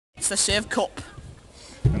the Civ Cup.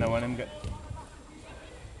 And I want him get.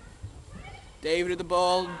 David with the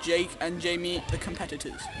ball, Jake and Jamie the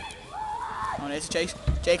competitors. Oh, there's a chase.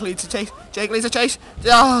 Jake leads the chase. Jake leads the chase.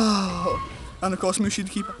 Oh! And of course Moosh the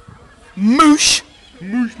keeper. Moosh!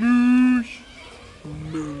 Moosh, moosh!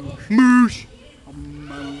 Moosh. Moosh! Oh,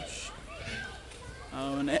 Moosh.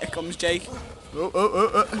 Oh, and here comes Jake.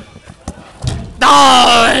 Oh.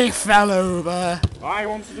 Oh, he fell over. I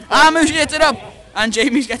wanted to. And Moosh hits it up. And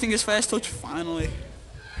Jamie's getting his first touch finally.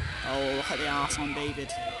 Oh, look at the arse on David.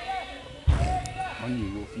 On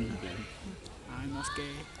you, what you doing? I'm not gay.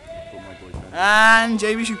 But my boyfriend. And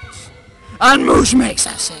Jamie shoots. And Moosh makes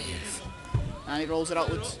a save. And he rolls it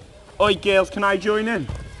outwards. Oi, girls, can I join in?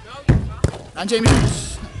 And Jamie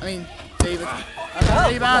shoots. I mean, David. And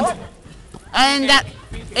the rebound. And that,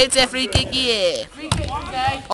 it's a free kick, yeah.